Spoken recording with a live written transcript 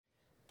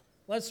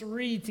Let's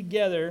read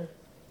together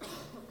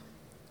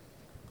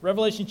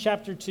Revelation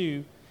chapter 2.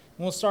 And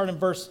we'll start in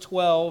verse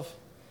 12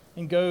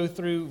 and go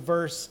through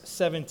verse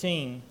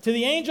 17. To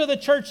the angel of the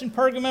church in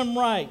Pergamum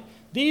write,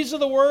 these are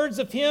the words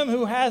of him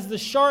who has the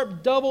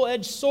sharp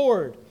double-edged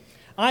sword.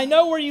 I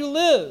know where you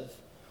live,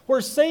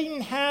 where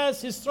Satan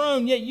has his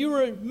throne, yet you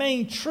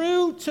remain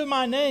true to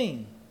my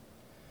name.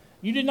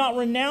 You did not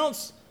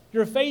renounce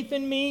your faith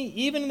in me,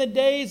 even in the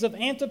days of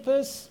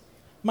Antipas,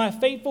 my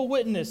faithful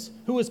witness,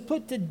 who was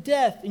put to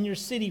death in your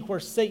city where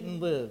Satan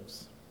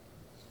lives.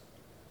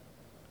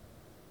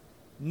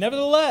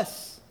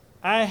 Nevertheless,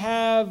 I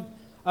have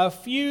a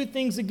few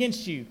things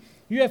against you.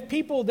 You have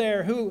people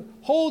there who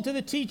hold to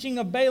the teaching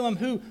of Balaam,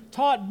 who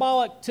taught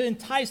Balak to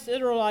entice the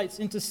Israelites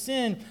into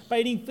sin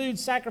by eating food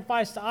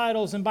sacrificed to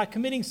idols and by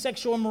committing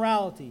sexual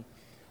immorality.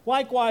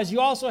 Likewise,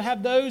 you also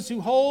have those who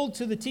hold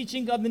to the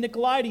teaching of the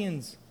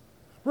Nicolaitans.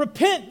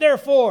 Repent,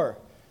 therefore,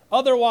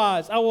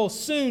 otherwise I will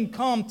soon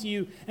come to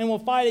you and will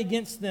fight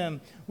against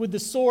them with the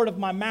sword of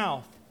my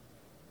mouth.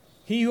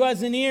 He who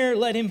has an ear,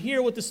 let him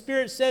hear what the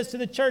Spirit says to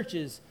the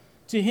churches.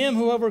 To him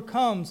who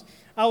overcomes,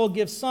 I will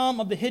give some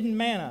of the hidden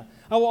manna.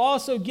 I will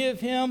also give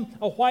him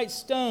a white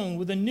stone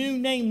with a new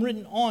name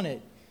written on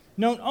it,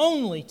 known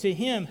only to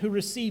him who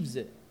receives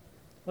it.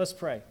 Let's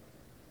pray.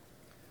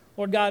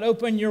 Lord God,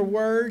 open your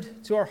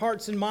word to our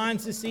hearts and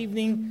minds this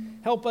evening.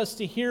 Help us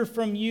to hear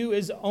from you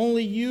as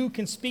only you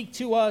can speak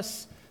to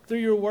us through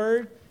your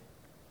word.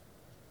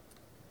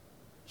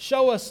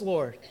 Show us,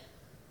 Lord,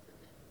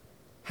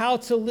 how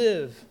to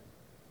live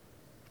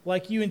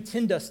like you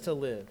intend us to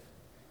live.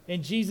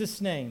 In Jesus'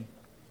 name,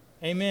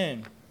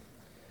 amen.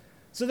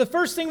 So the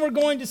first thing we're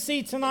going to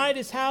see tonight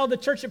is how the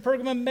church at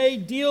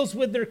Pergamum deals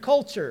with their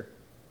culture.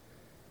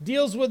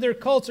 Deals with their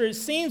culture. It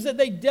seems that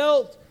they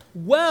dealt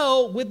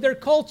well with their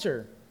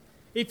culture.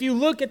 If you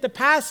look at the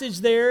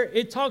passage there,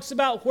 it talks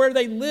about where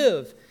they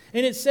live.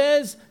 And it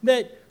says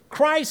that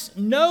Christ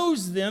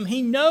knows them.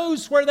 He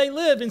knows where they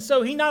live. And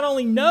so he not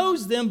only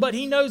knows them, but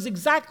he knows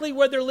exactly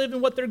where they're living,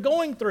 what they're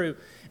going through.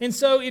 And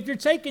so if you're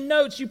taking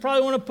notes, you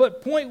probably want to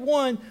put point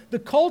one, the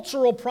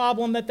cultural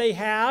problem that they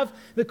have.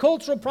 The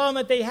cultural problem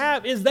that they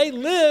have is they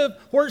live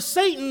where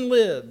Satan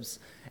lives.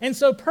 And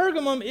so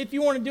Pergamum, if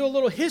you want to do a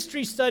little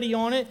history study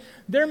on it,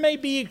 there may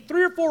be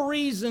 3 or 4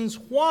 reasons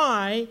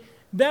why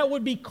that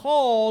would be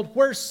called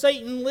where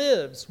Satan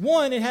lives.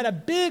 One, it had a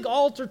big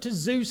altar to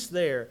Zeus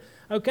there.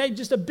 Okay,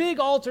 just a big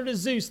altar to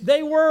Zeus.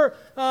 They were,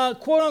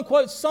 quote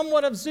unquote,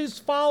 somewhat of Zeus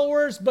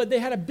followers, but they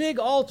had a big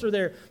altar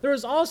there. There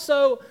was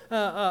also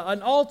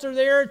an altar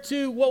there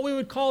to what we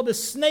would call the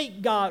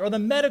snake god or the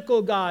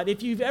medical god.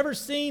 If you've ever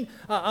seen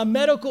a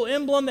medical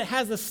emblem that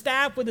has a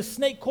staff with a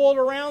snake coiled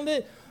around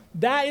it,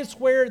 that is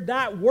where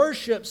that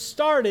worship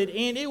started.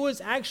 And it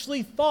was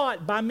actually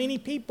thought by many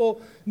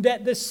people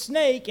that the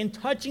snake and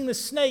touching the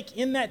snake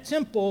in that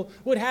temple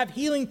would have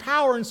healing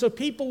power. And so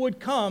people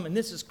would come, and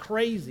this is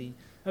crazy.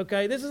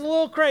 Okay, this is a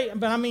little crazy,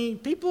 but I mean,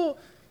 people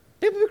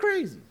are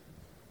crazy.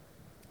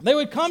 They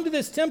would come to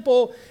this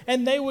temple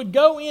and they would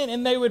go in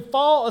and they would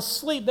fall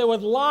asleep. They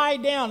would lie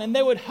down and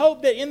they would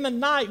hope that in the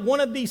night one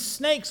of these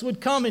snakes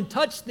would come and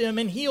touch them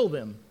and heal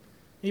them.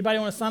 Anybody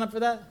want to sign up for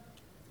that?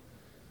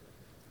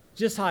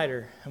 Just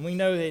Hider. And we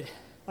know that,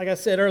 like I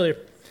said earlier,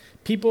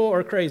 people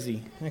are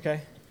crazy.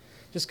 Okay.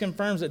 Just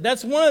confirms it.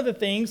 That's one of the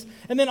things.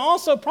 And then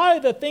also probably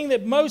the thing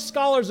that most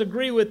scholars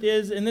agree with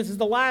is, and this is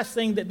the last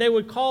thing that they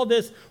would call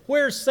this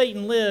where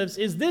Satan lives,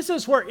 is this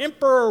is where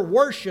emperor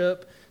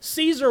worship,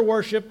 Caesar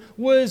worship,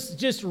 was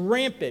just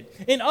rampant.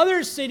 In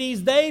other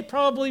cities, they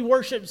probably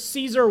worshiped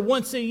Caesar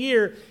once a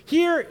year.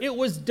 Here it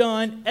was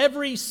done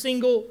every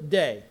single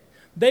day.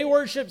 They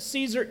worshiped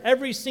Caesar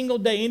every single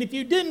day. And if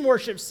you didn't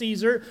worship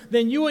Caesar,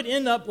 then you would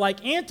end up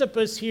like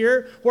Antipas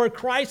here, where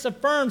Christ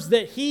affirms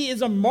that he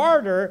is a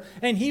martyr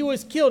and he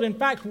was killed. In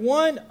fact,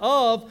 one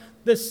of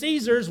the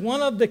Caesars,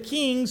 one of the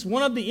kings,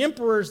 one of the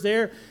emperors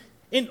there,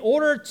 in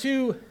order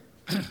to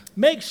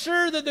make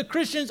sure that the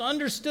Christians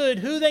understood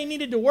who they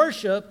needed to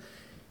worship,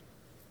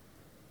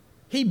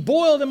 he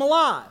boiled him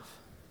alive.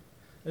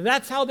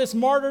 That's how this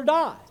martyr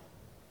died.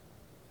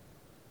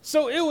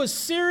 So it was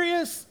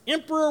serious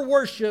emperor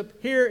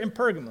worship here in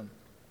Pergamum.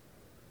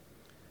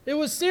 It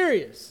was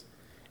serious.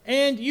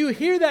 And you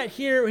hear that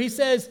here. He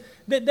says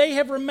that they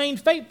have remained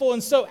faithful.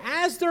 And so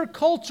as their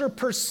culture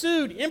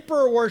pursued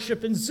emperor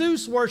worship and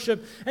Zeus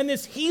worship and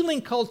this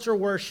healing culture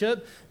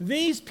worship,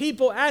 these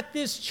people at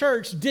this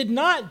church did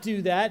not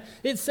do that.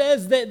 It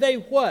says that they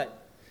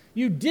what?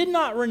 You did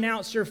not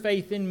renounce your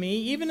faith in me,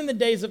 even in the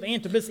days of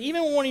Antipas,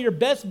 even when one of your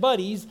best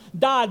buddies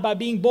died by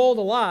being boiled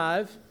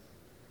alive.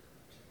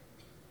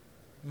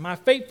 My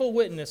faithful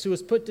witness who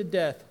was put to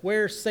death,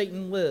 where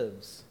Satan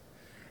lives.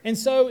 And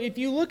so if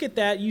you look at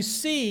that, you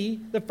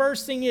see the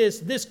first thing is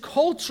this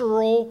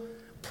cultural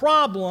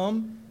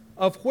problem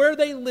of where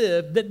they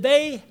lived, that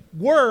they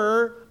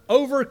were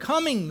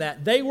overcoming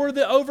that. They were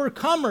the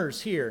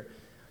overcomers here.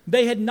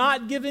 They had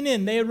not given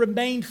in. They had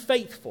remained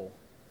faithful.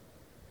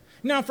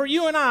 Now for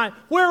you and I,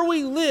 where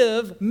we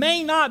live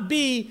may not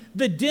be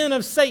the den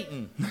of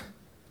Satan.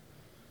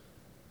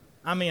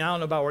 I mean, I don't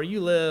know about where you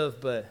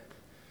live, but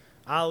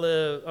I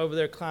live over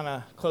there kind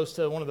of close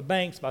to one of the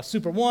banks by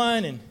Super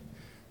One, and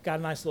got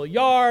a nice little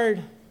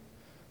yard,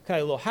 got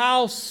a little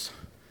house.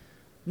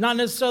 Not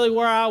necessarily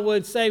where I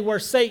would say where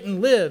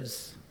Satan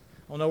lives.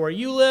 I don't know where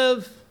you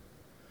live.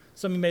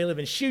 Some of you may live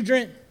in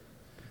Shudrint.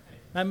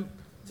 That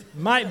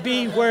might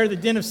be where the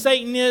den of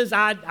Satan is.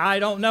 I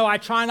don't know. I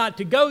try not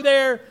to go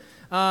there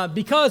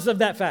because of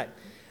that fact.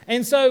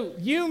 And so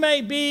you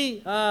may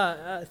be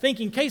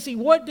thinking, Casey,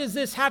 what does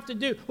this have to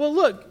do? Well,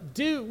 look,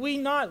 do we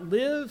not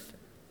live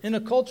in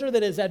a culture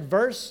that is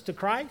adverse to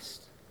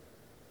Christ?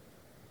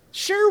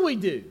 Sure we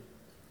do.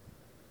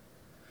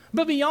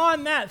 But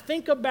beyond that,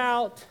 think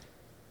about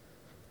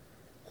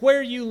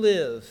where you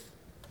live.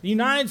 The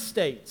United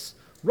States,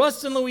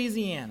 Ruston,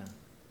 Louisiana.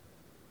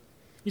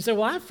 You say,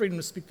 well, I have freedom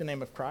to speak the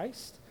name of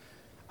Christ.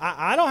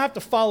 I don't have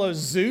to follow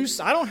Zeus.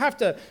 I don't have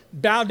to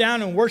bow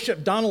down and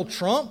worship Donald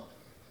Trump.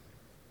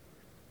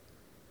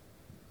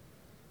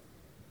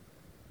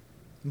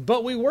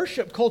 But we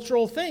worship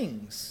cultural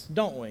things,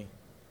 don't we?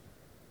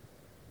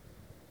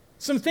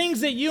 Some things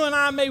that you and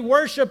I may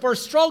worship or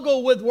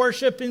struggle with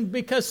worship, and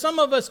because some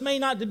of us may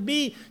not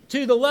be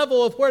to the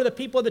level of where the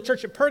people of the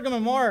church at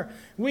Pergamum are,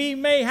 we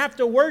may have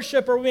to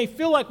worship, or we may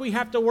feel like we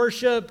have to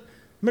worship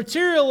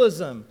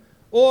materialism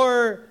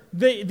or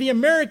the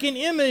American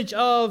image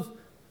of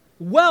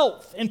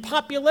wealth and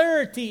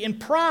popularity and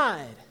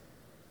pride.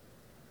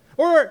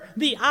 Or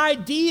the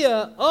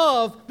idea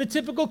of the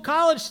typical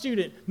college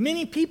student.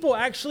 Many people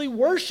actually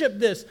worship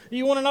this.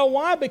 You want to know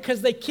why?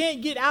 Because they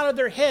can't get out of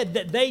their head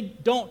that they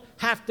don't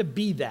have to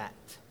be that.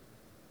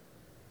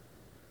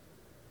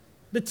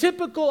 The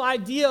typical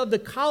idea of the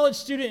college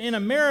student in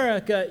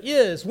America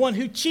is one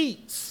who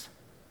cheats.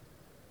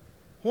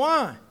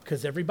 Why?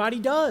 Because everybody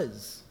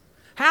does.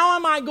 How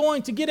am I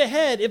going to get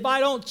ahead if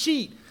I don't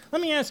cheat?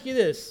 Let me ask you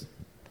this.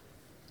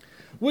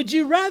 Would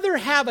you rather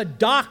have a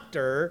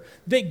doctor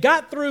that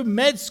got through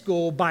med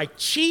school by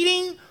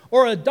cheating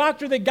or a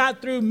doctor that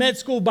got through med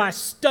school by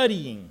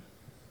studying?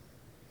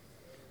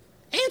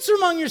 Answer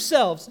among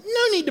yourselves.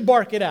 No need to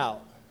bark it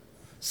out.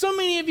 So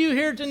many of you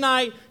here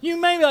tonight, you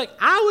may be like,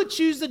 I would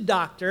choose the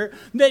doctor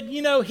that,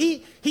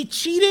 he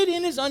cheated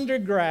in his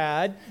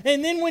undergrad,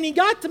 and then when he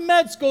got to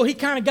med school, he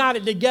kind of got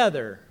it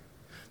together.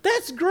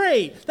 That's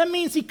great. That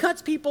means he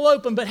cuts people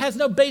open but has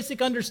no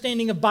basic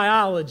understanding of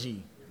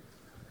biology.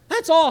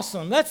 That's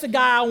awesome. That's the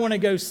guy I want to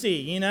go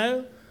see,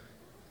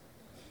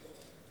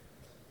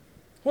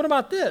 What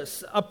about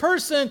this? A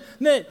person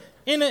that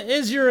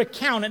is your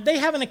accountant. They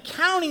have an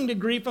accounting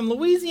degree from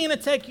Louisiana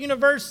Tech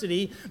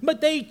University,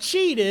 but they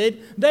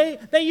cheated.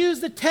 They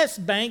used the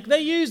test bank.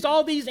 They used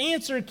all these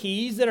answer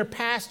keys that are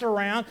passed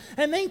around,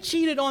 and they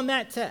cheated on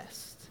that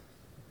test.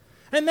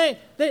 And they're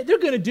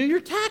going to do your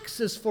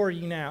taxes for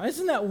you now.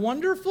 Isn't that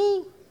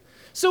wonderful?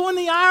 So when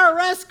the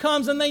IRS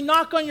comes and they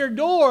knock on your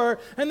door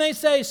and they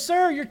say,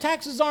 sir, your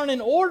taxes aren't in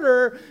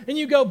order, and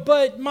you go,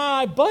 but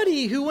my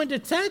buddy who went to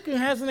tech, who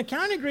has an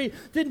accounting degree,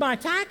 did my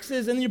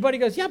taxes, and your buddy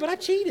goes, yeah, but I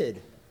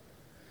cheated.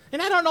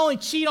 And I don't only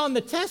cheat on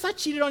the test, I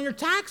cheated on your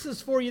taxes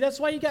for you. That's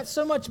why you got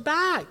so much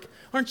back.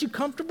 Aren't you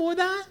comfortable with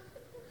that?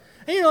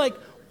 And you're like,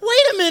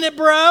 wait a minute,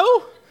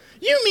 bro.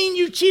 You mean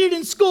you cheated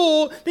in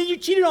school, then you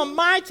cheated on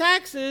my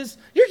taxes.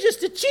 You're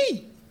just a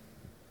cheat.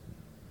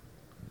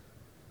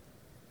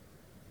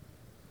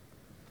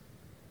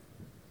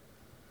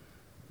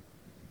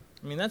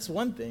 I mean, that's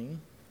one thing.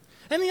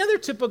 And the other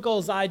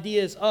typical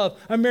ideas of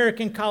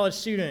American college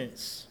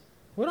students,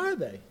 what are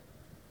they?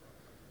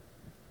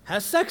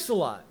 Has sex a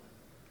lot.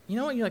 You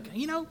know what? You're like,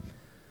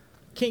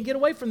 can't get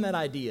away from that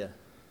idea.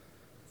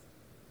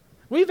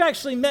 We've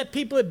actually met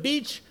people at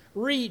Beach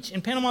Reach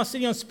in Panama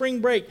City on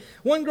spring break.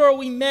 One girl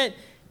we met,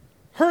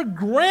 her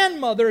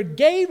grandmother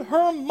gave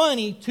her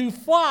money to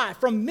fly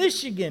from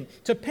Michigan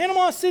to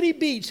Panama City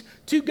Beach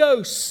to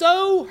go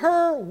sow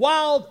her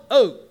wild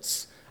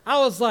oats. I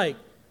was like,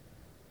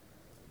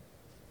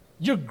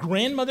 your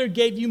grandmother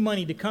gave you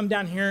money to come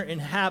down here and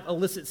have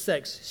illicit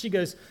sex. She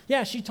goes,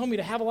 yeah, she told me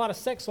to have a lot of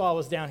sex while I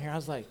was down here. I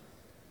was like,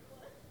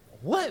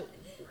 what?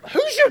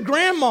 Who's your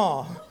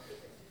grandma?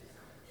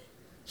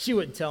 She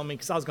wouldn't tell me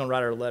because I was going to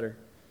write her a letter.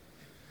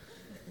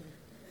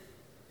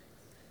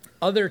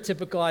 Other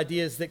typical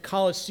ideas that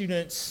college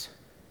students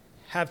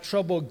have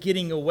trouble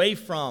getting away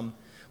from,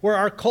 where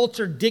our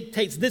culture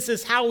dictates this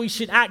is how we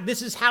should act,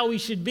 this is how we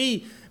should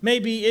be.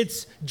 Maybe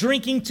it's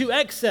drinking to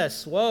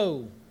excess.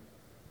 Whoa.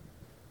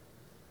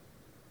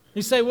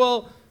 You say,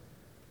 well,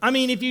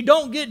 if you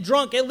don't get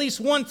drunk at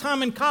least one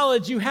time in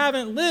college, you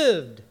haven't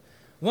lived.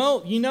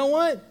 Well, you know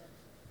what?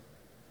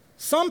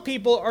 Some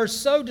people are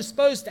so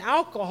disposed to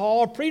alcohol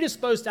or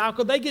predisposed to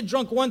alcohol, they get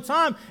drunk one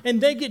time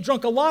and they get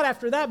drunk a lot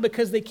after that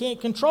because they can't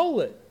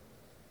control it.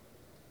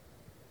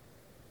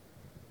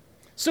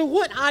 So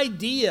what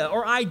idea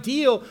or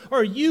ideal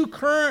are you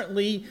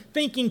currently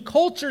thinking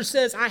culture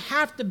says I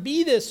have to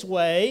be this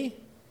way,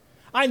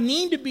 I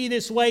need to be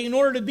this way in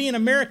order to be an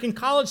American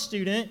college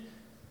student,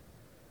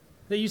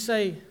 that you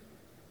say,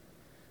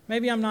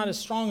 maybe I'm not as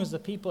strong as the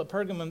people at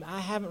Pergamum. I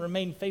haven't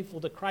remained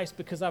faithful to Christ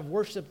because I've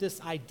worshiped this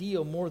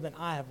ideal more than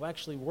I have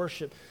actually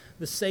worshiped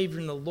the Savior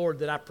and the Lord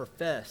that I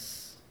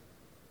profess.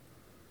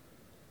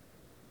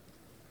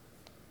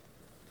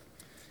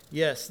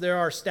 Yes, there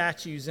are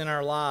statues in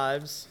our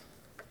lives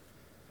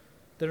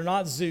that are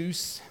not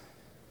Zeus.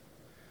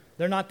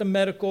 They're not the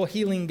medical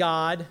healing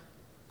god.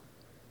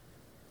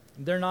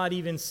 They're not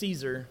even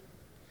Caesar.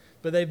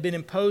 But they've been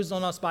imposed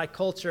on us by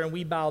culture, and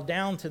we bow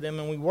down to them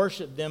and we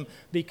worship them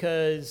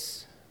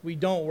because we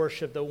don't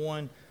worship the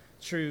one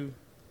true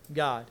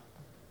God.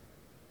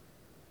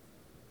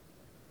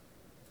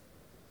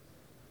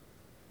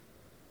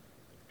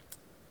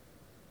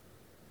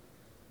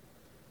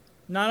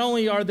 Not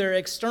only are there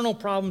external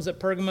problems at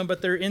Pergamum,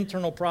 but there are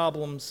internal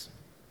problems.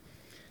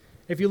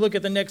 If you look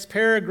at the next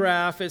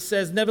paragraph, it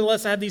says,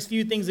 "Nevertheless, I have these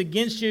few things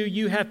against you.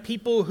 You have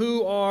people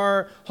who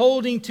are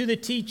holding to the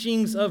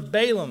teachings of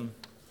Balaam,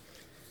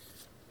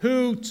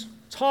 who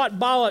taught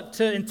Balak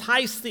to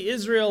entice the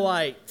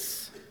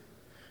Israelites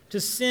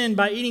to sin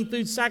by eating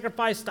food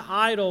sacrificed to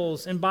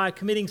idols and by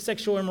committing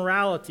sexual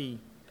immorality."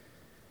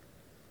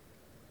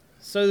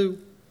 So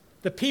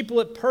the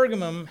people at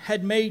Pergamum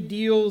had made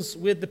deals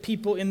with the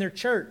people in their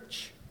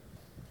church.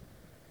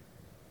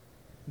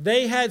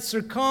 They had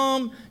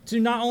succumbed to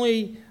not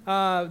only,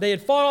 they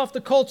had fought off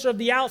the culture of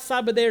the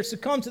outside, but they had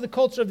succumbed to the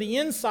culture of the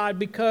inside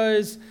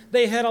because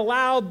they had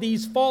allowed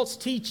these false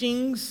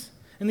teachings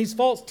and these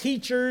false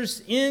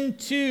teachers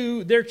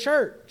into their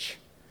church.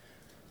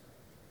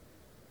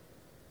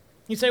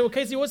 You say, well,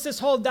 Casey, what's this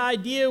whole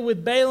idea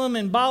with Balaam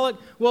and Balak?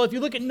 Well, if you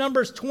look at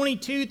Numbers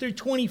 22 through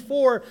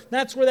 24,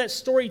 that's where that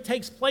story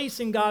takes place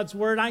in God's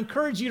Word. I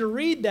encourage you to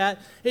read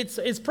that.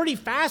 It's pretty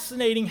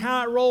fascinating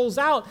how it rolls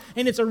out,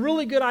 and it's a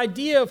really good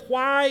idea of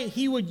why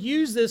he would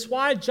use this,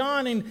 why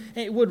John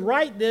would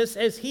write this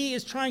as he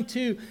is trying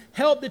to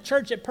help the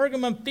church at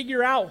Pergamum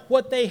figure out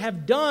what they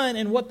have done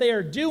and what they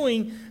are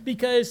doing,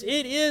 because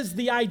it is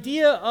the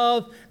idea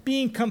of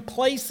being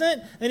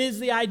complacent and it is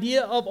the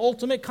idea of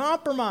ultimate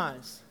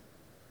compromise.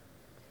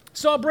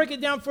 So I'll break it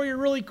down for you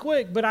really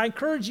quick, but I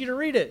encourage you to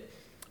read it.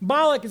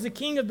 Balak is the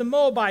king of the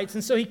Moabites,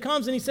 and so he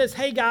comes and he says,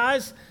 hey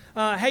guys,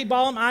 hey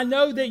Balaam, I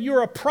know that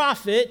you're a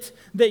prophet,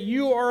 that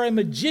you are a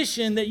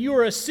magician, that you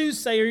are a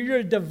soothsayer, you're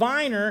a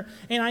diviner,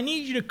 and I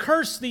need you to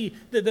curse the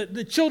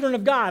children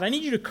of God. I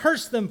need you to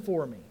curse them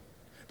for me,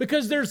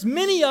 because there's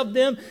many of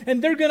them,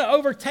 and they're going to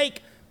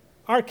overtake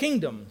our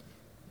kingdom.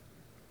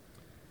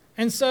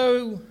 And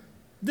so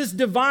this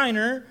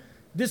diviner,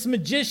 this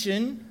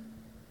magician,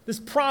 this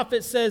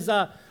prophet says,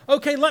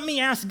 okay, let me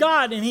ask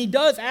God. And he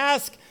does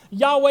ask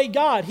Yahweh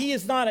God. He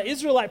is not an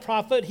Israelite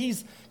prophet.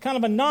 He's kind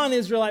of a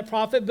non-Israelite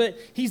prophet, but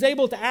he's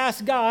able to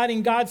ask God,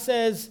 and God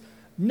says,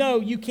 no,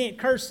 you can't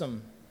curse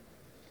him.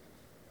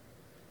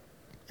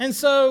 And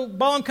so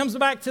Balaam comes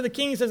back to the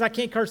king and says, I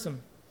can't curse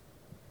him.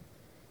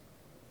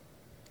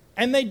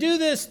 And they do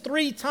this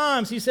 3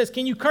 times. He says,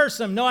 can you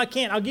curse him? No, I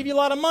can't. I'll give you a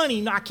lot of money.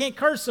 No, I can't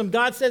curse him.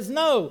 God says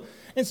no.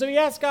 And so he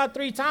asks God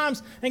 3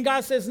 times, and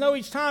God says no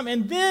each time.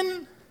 And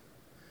then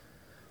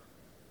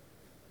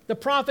the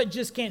prophet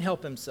just can't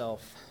help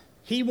himself.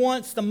 He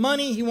wants the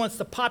money, he wants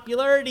the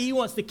popularity, he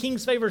wants the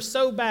king's favor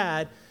so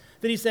bad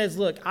that he says,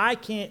 look, I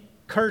can't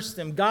curse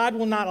them. God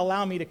will not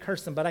allow me to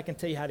curse them, but I can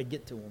tell you how to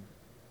get to them.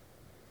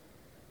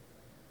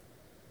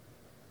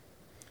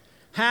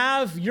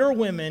 Have your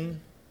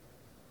women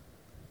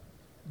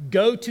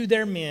go to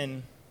their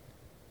men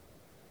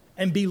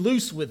and be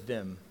loose with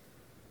them.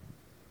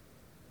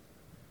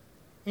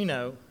 You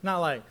know, not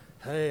like,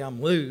 hey, I'm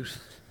loose,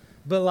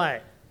 but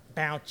like,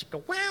 bow, chicka,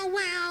 wow,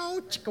 wow,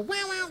 chicka,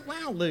 wow, wow,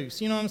 wow,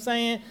 loose. You know what I'm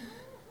saying?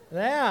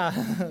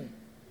 Yeah.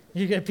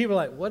 You get people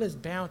like, what is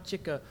bow,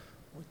 chicka,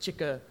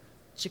 chicka,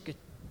 chicka,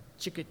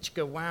 chicka,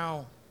 chicka,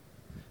 wow?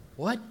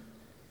 What?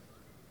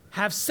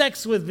 Have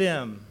sex with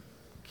them.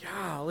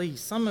 Golly,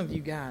 some of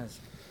you guys,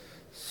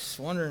 just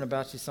wondering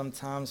about you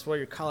sometimes, what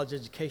your college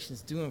education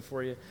is doing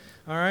for you.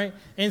 All right?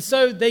 And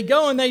so they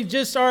go and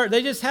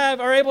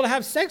are able to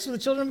have sex with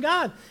the children of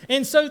God.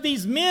 And so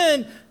these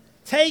men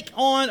take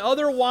on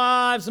other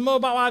wives, the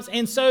Moabite wives,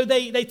 and so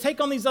they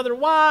take on these other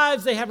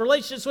wives, they have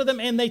relationships with them,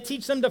 and they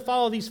teach them to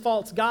follow these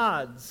false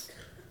gods.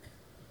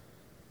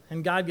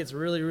 And God gets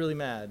really, really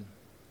mad.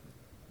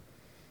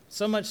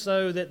 So much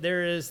so that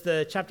there is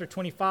the chapter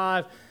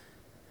 25,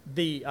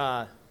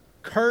 the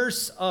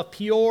curse of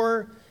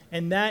Peor,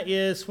 and that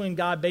is when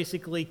God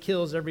basically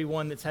kills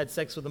everyone that's had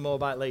sex with the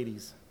Moabite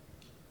ladies.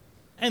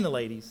 And the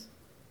ladies.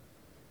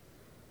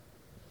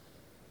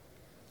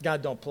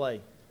 God don't play.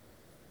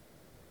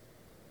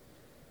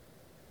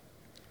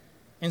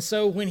 And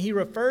so when he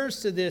refers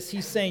to this,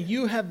 he's saying,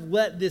 you have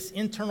let this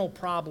internal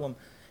problem,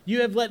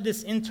 you have let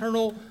this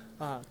internal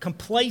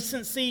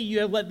complacency,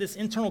 you have let this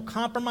internal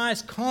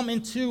compromise come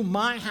into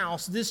my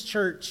house, this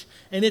church,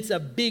 and it's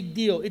a big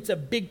deal. It's a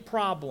big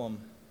problem.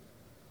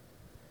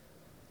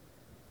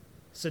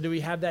 So do we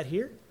have that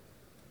here?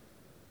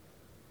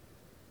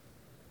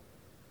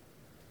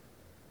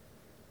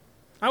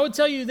 I would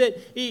tell you that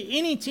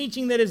any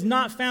teaching that is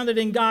not founded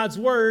in God's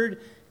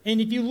word And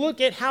if you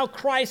look at how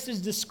Christ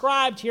is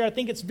described here, I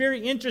think it's very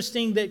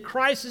interesting that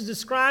Christ is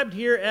described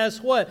here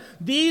as what?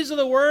 These are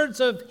the words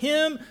of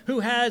him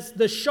who has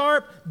the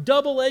sharp,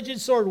 double-edged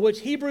sword,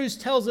 which Hebrews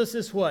tells us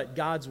is what?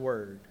 God's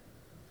word.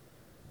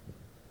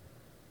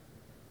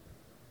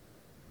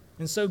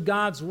 And so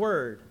God's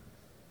word,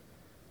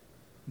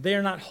 they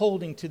are not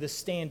holding to the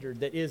standard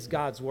that is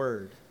God's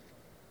word.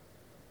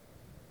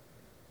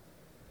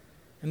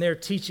 And they're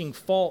teaching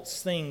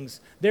false things.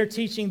 They're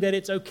teaching that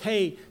it's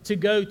okay to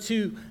go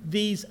to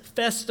these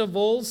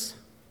festivals,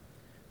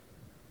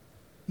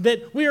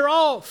 that we are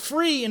all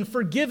free and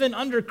forgiven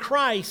under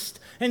Christ.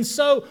 And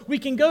so we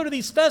can go to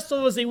these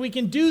festivals and we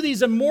can do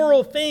these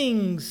immoral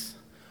things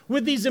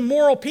with these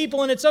immoral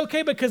people, and it's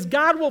okay because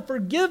God will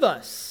forgive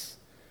us.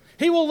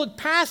 He will look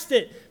past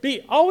it.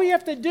 All we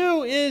have to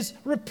do is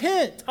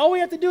repent. All we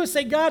have to do is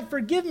say, God,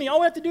 forgive me.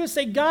 All we have to do is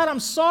say, God, I'm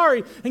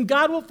sorry, and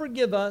God will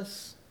forgive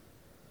us.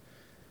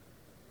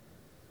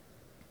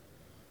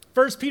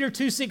 1 Peter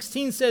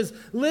 2:16 says,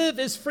 live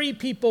as free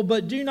people,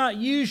 but do not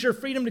use your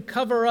freedom to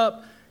cover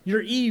up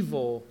your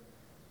evil.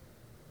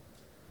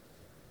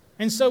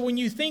 And so when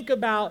you think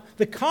about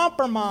the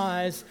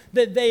compromise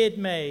that they had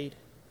made,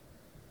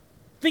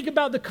 think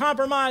about the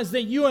compromise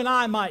that you and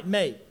I might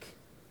make,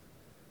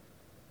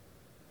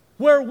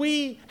 where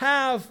we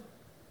have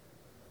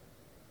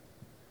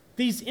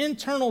these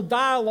internal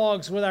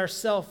dialogues with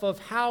ourselves of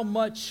how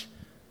much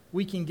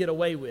we can get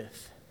away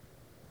with.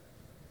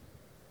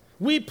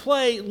 We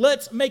play,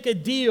 let's make a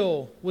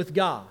deal with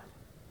God.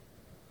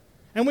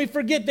 And we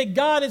forget that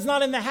God is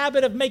not in the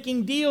habit of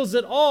making deals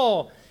at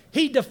all.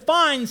 He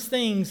defines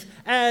things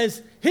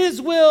as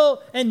His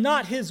will and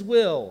not His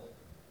will.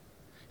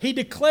 He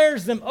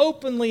declares them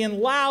openly and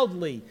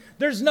loudly.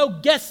 There's no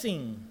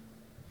guessing.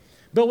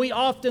 But we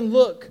often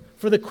look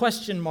for the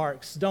question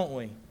marks, don't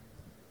we?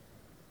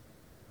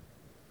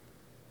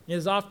 It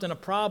is often a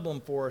problem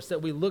for us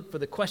that we look for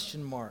the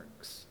question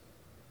marks.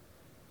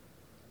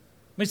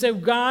 We say,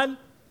 God,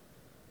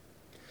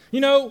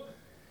 me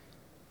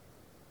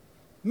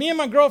and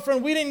my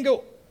girlfriend, we didn't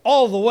go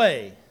all the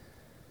way.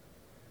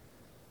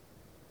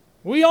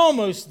 We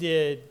almost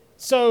did.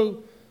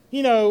 So,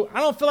 I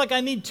don't feel like I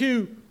need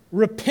to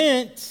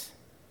repent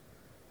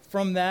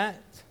from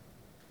that.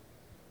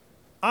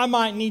 I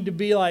might need to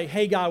be like,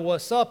 hey, God,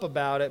 what's up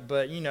about it?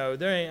 But, it's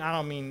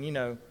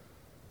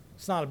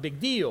not a big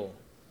deal.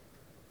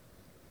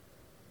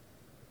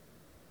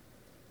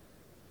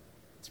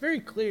 It's very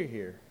clear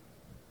here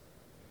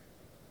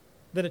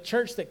that a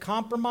church that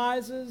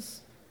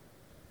compromises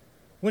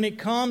when it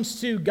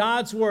comes to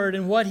God's word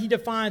and what He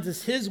defines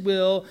as His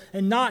will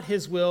and not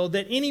His will,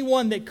 that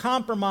anyone that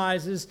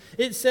compromises,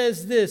 it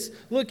says this.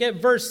 Look at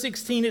verse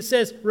 16. It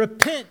says,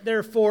 repent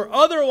therefore,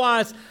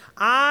 otherwise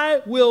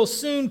I will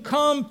soon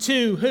come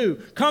to who?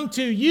 Come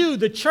to you,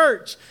 the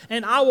church,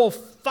 and I will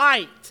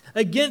fight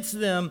against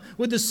them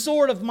with the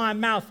sword of my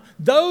mouth.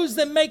 Those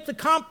that make the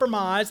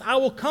compromise, I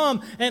will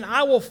come and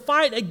I will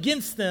fight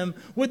against them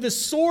with the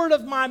sword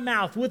of my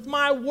mouth, with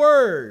my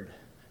word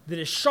that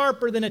is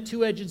sharper than a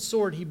two-edged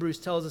sword, Hebrews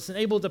tells us, and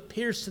able to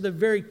pierce to the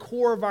very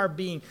core of our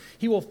being.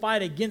 He will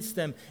fight against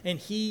them and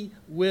He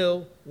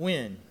will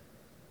win.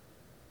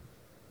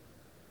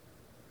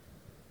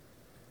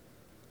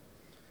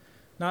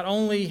 Not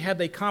only have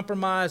they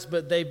compromised,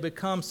 but they've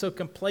become so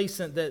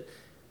complacent that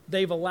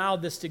they've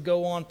allowed this to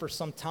go on for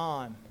some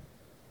time.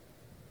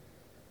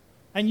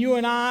 And you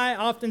and I,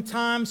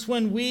 oftentimes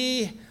when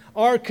we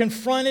are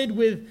confronted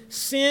with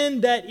sin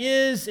that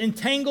is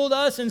entangled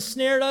us and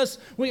snared us,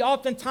 we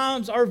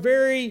oftentimes are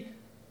very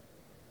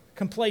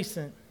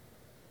complacent.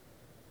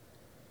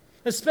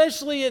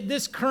 Especially at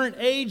this current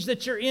age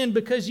that you're in,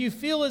 because you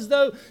feel as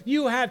though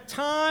you have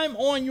time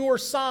on your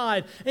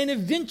side and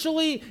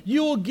eventually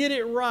you will get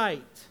it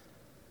right.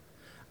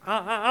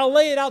 I'll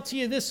lay it out to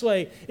you this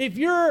way. If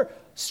you're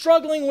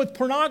struggling with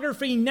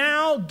pornography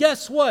now,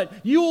 guess what?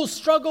 You will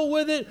struggle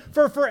with it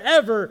for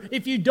forever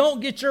if you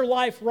don't get your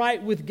life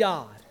right with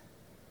God.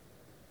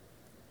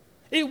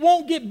 It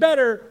won't get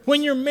better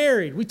when you're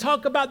married. We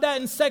talk about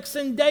that in sex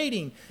and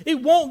dating.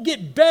 It won't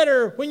get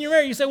better when you're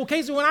married. You say, well,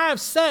 Casey, when I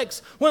have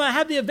sex, when I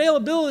have the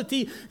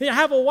availability to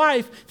have a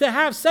wife to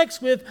have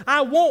sex with,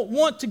 I won't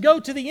want to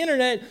go to the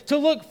internet to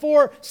look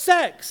for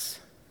sex.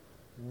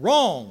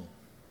 Wrong.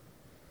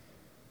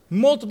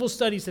 Multiple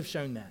studies have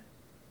shown that.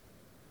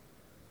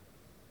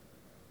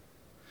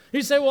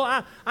 You say,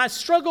 well, I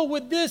struggle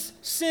with this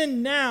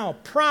sin now,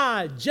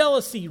 pride,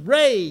 jealousy,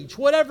 rage,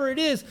 whatever it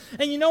is.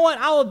 And you know what?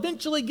 I'll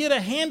eventually get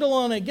a handle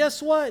on it.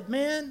 Guess what,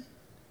 man?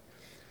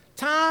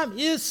 Time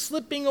is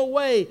slipping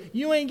away.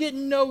 You ain't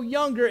getting no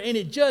younger, and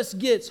it just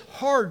gets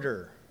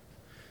harder.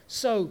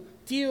 So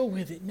deal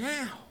with it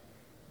now.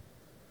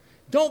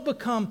 Don't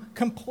become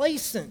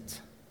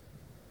complacent.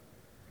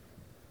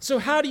 So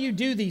how do you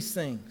do these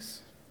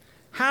things?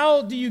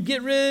 How do you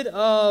get rid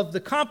of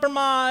the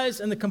compromise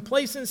and the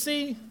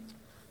complacency?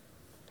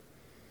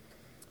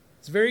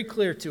 It's very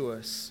clear to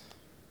us.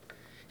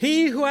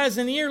 He who has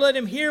an ear, let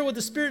him hear what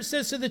the Spirit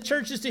says to the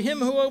churches. To him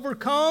who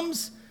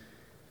overcomes,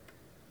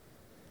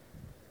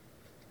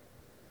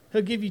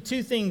 He'll give you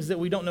two things that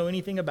we don't know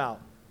anything about,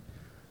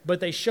 but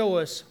they show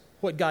us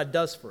what God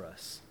does for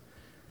us.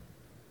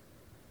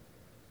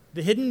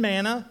 The hidden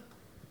manna,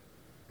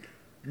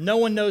 no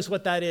one knows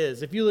what that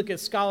is. If you look at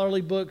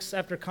scholarly books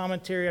after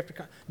commentary,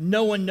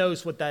 no one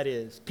knows what that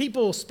is.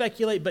 People will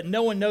speculate, but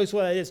no one knows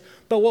what that is.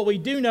 But what we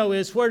do know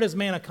is, where does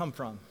manna come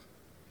from?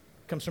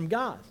 It comes from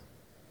God.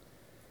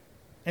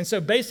 And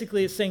so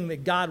basically it's saying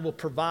that God will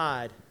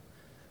provide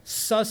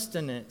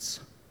sustenance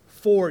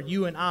for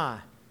you and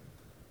I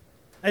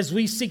as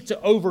we seek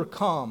to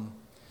overcome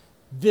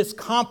this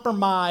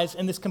compromise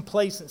and this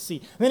complacency.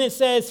 And then it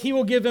says he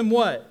will give him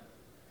what?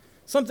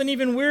 Something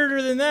even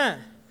weirder than that.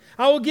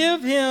 I will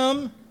give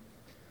him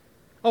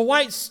a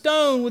white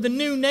stone with a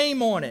new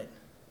name on it.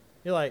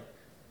 You're like,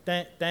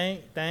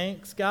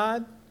 thanks,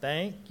 God.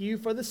 Thank you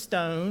for the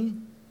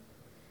stone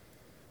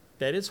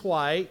that is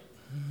white.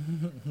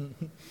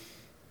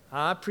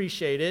 I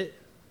appreciate it.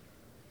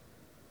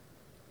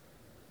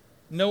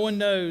 No one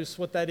knows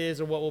what that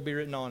is or what will be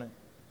written on it.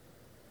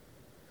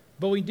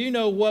 But we do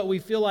know what we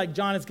feel like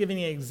John is giving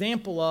an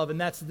example of, and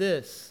that's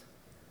this.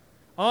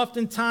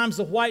 Oftentimes,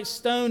 the white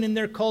stone in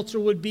their culture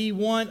would be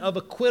one of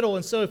acquittal.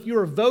 And so if you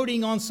were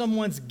voting on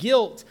someone's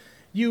guilt,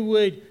 you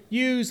would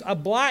use a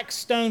black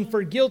stone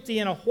for guilty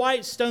and a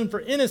white stone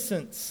for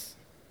innocence.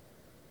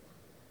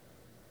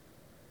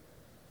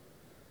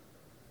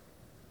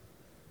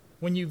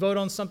 When you vote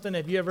on something,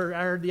 have you ever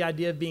heard the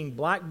idea of being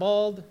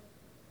blackballed?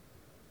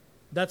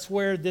 That's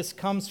where this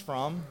comes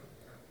from.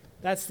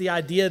 That's the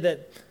idea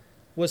that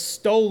was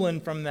stolen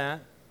from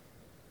that.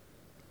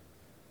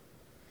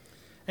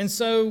 And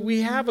so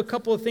we have a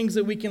couple of things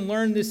that we can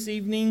learn this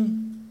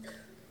evening.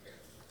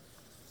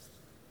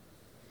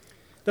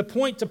 The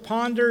point to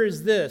ponder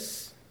is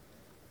this.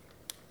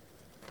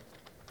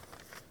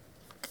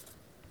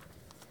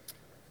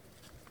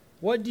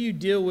 What do you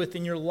deal with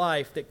in your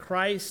life that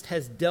Christ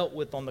has dealt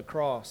with on the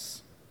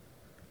cross?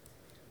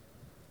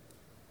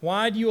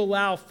 Why do you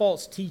allow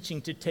false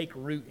teaching to take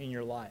root in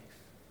your life?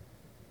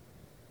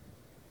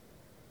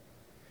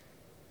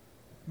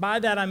 By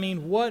that I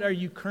mean, what are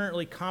you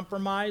currently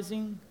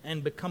compromising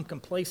and become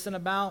complacent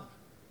about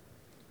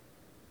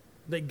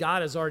that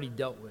God has already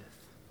dealt with?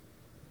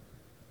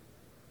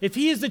 If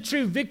he is the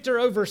true victor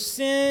over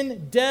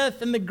sin,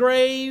 death, and the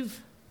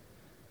grave,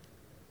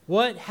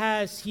 what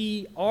has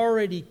he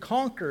already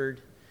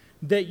conquered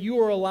that you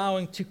are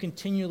allowing to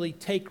continually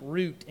take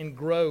root and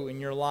grow in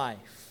your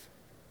life?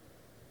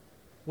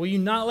 Will you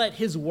not let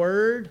his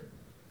word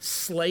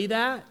slay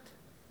that?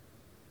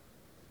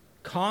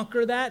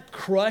 Conquer that?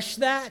 Crush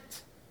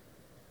that?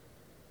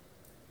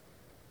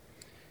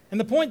 And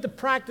the point to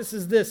practice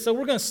is this. So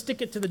we're going to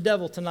stick it to the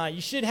devil tonight.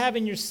 You should have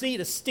in your seat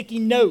a sticky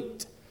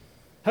note.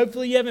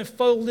 Hopefully you haven't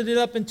folded it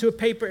up into a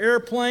paper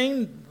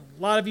airplane.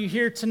 A lot of you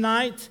here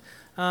tonight,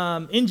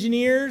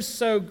 engineers,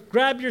 so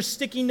grab your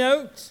sticky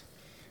note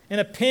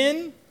and a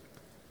pen.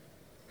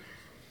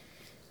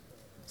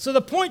 So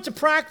the point to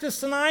practice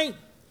tonight,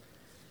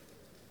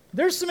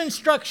 there's some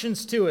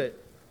instructions to it.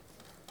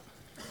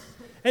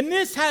 And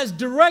this has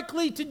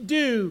directly to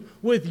do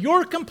with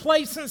your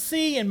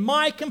complacency and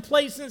my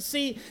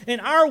complacency and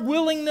our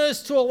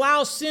willingness to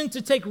allow sin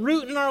to take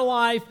root in our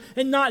life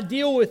and not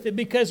deal with it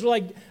because we're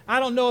like, I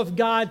don't know if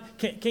God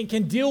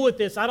can deal with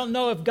this. I don't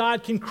know if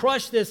God can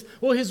crush this.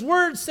 Well, his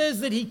word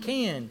says that he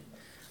can.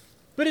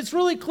 But it's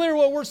really clear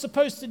what we're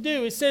supposed to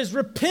do. It says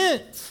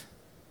repent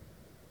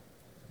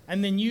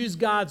and then use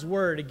God's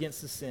word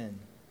against the sin.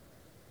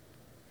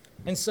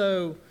 And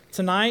so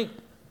tonight,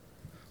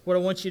 what I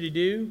want you to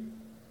do,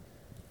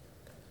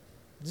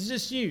 this is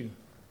just you.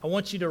 I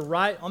want you to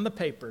write on the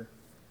paper,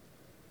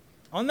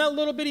 on that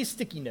little bitty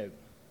sticky note,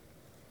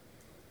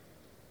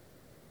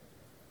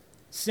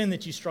 sin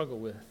that you struggle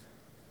with.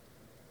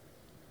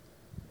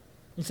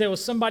 You say, well,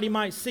 somebody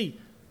might see.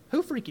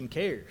 Who freaking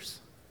cares?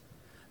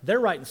 They're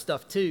writing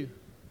stuff too.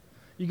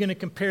 You're going to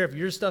compare if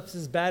your stuff's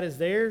as bad as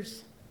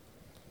theirs?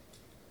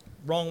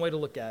 Wrong way to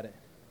look at it.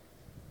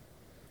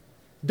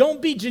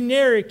 Don't be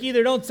generic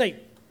either. Don't say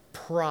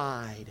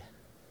pride.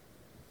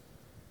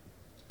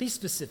 Be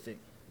specific.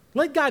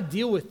 Let God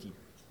deal with you.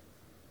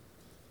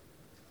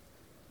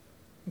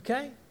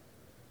 Okay?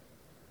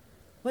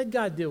 Let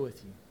God deal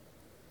with you.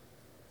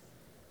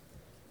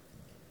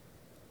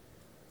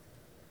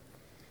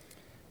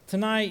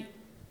 Tonight,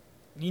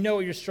 you know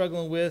what you're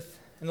struggling with,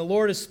 and the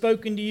Lord has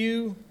spoken to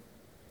you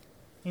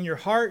in your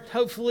heart,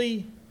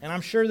 hopefully, and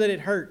I'm sure that it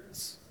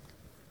hurts.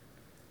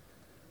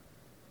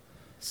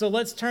 So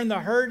let's turn the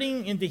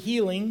hurting into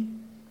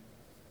healing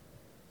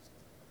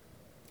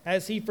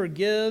as he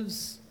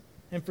forgives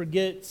and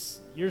forgets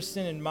your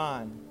sin and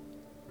mine.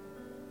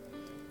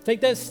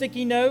 Take that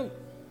sticky note.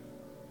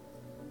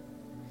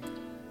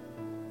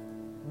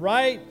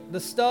 Write the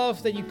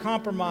stuff that you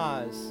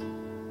compromise.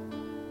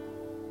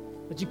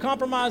 That you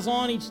compromise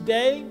on each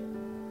day,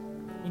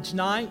 each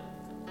night.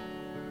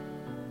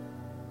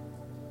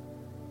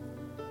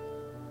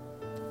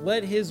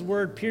 Let his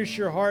word pierce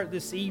your heart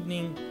this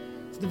evening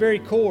to the very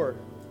core.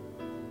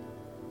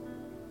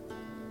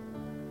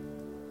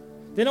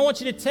 Then I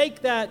want you to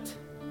take that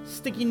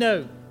sticky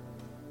note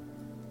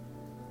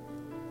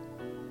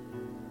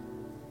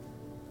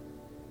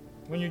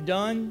when you're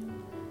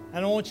done, I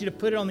don't want you to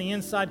put it on the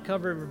inside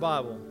cover of your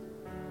Bible.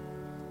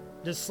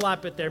 Just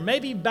slap it there.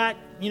 Maybe back,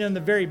 in the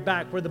very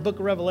back where the book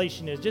of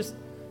Revelation is.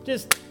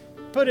 Just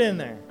put it in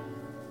there.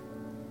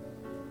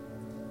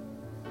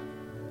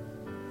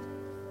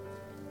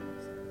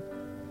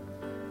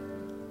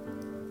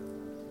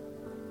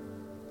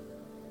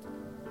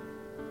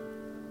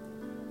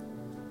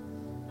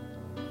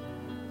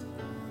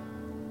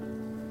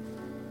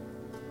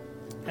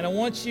 And I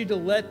want you to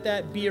let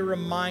that be a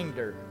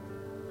reminder,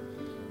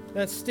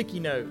 that sticky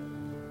note,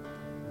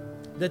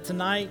 that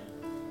tonight,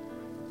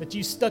 that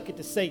you stuck it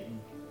to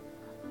Satan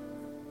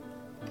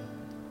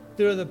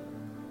through the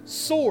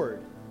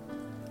sword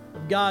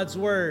of God's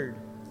Word.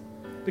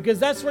 Because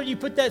that's where you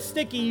put that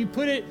sticky, you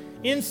put it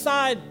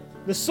inside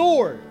the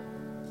sword.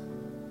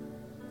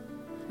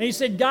 And you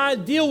said,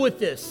 God, deal with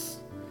this.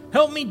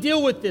 Help me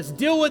deal with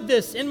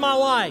this in my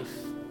life.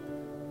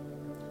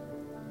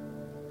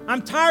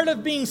 I'm tired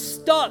of being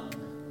stuck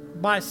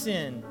by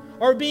sin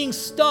or being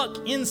stuck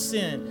in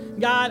sin.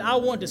 God, I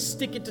want to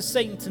stick it to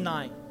Satan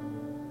tonight.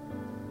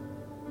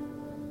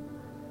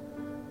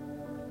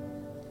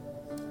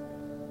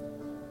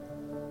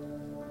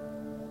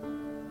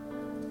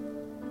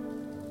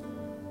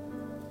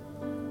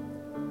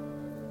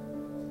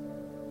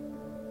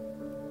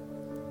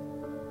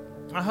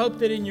 I hope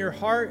that in your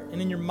heart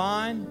and in your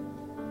mind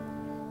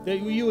that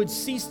you would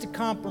cease to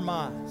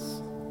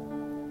compromise.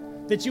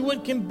 That you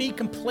wouldn't be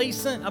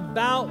complacent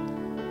about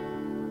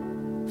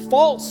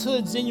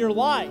falsehoods in your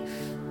life.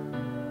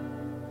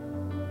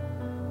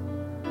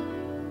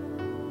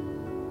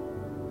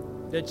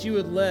 That you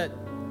would let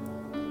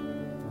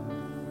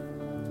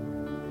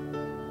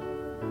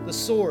the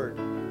sword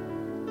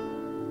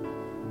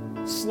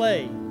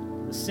slay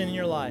the sin in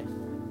your life.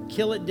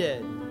 Kill it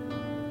dead.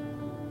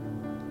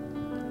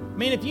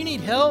 Man, if you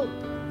need help,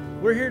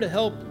 we're here to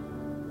help you.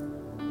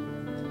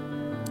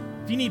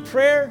 If you need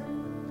prayer,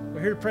 we're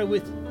here to pray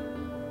with you.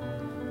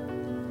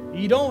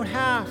 You don't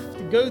have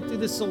to go through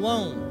this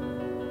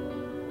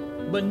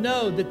alone, but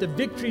know that the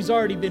victory's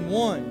already been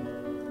won.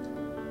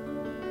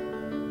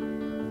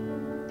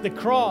 The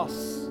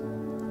cross,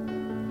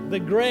 the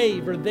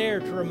grave are there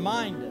to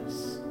remind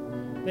us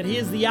that He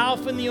is the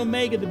Alpha and the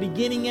Omega, the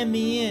beginning and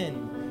the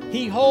end.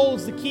 He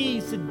holds the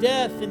keys to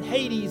death and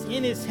Hades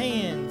in His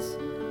hands.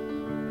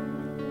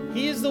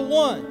 He is the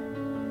one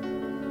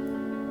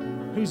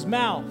whose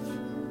mouth,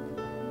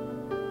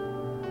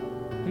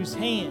 whose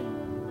hand,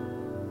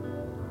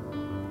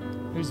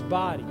 whose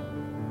body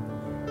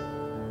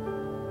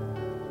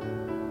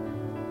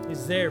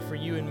is there for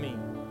you and me.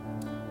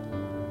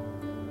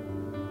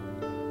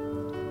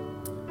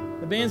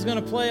 The band's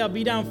going to play. I'll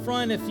be down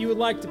front if you would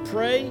like to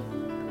pray.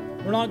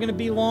 We're not going to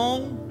be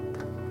long.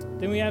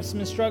 Then we have some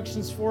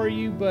instructions for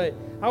you, but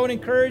I would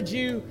encourage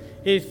you,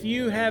 if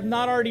you have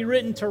not already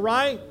written, to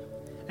write.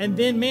 And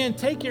then, man,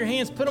 take your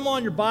hands, put them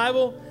on your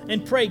Bible,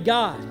 and pray,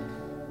 God,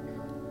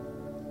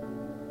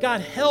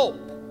 help,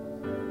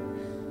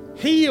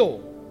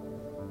 heal.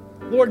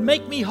 Lord,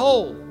 make me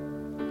whole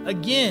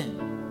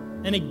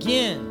again and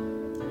again.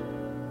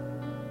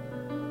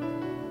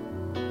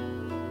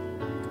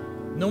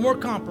 No more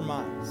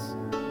compromise.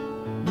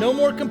 No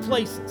more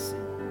complacency.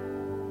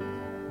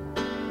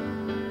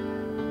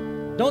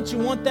 Don't you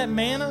want that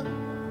manna?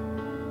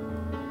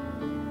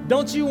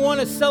 Don't you want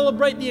to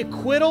celebrate the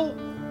acquittal?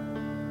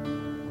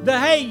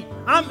 Hey,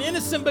 I'm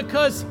innocent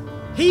because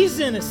He's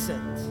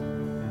innocent.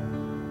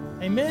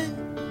 Amen?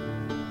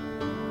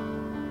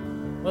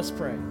 Let's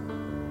pray.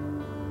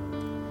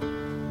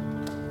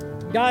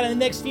 God, in the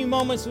next few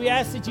moments, we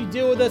ask that you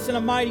deal with us in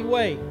a mighty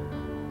way.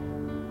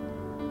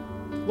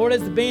 Lord,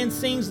 as the band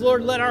sings,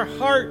 Lord, let our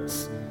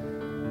hearts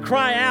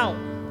cry out.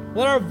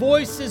 Let our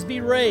voices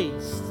be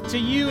raised to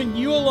you and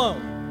you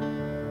alone.